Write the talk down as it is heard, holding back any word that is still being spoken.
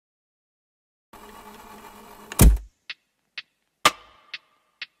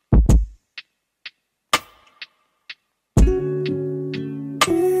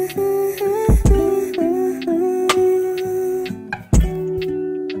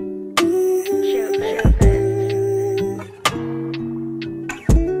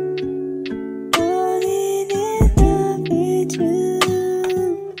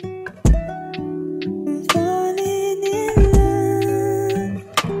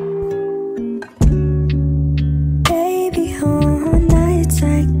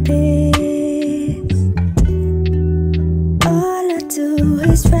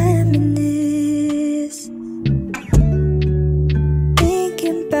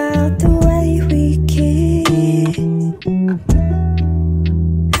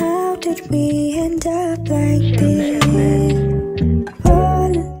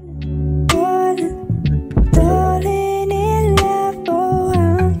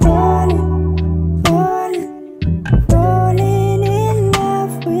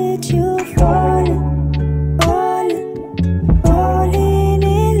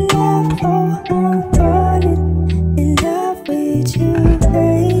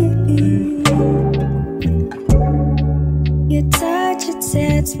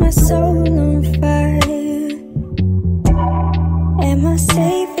sets my soul on fire. Am I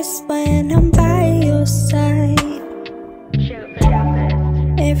safest when I'm by your side?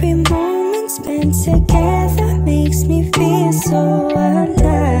 Every moment spent together makes me feel so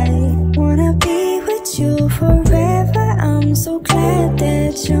alive. Wanna be with you forever, I'm so glad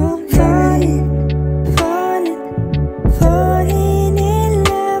that you're mine.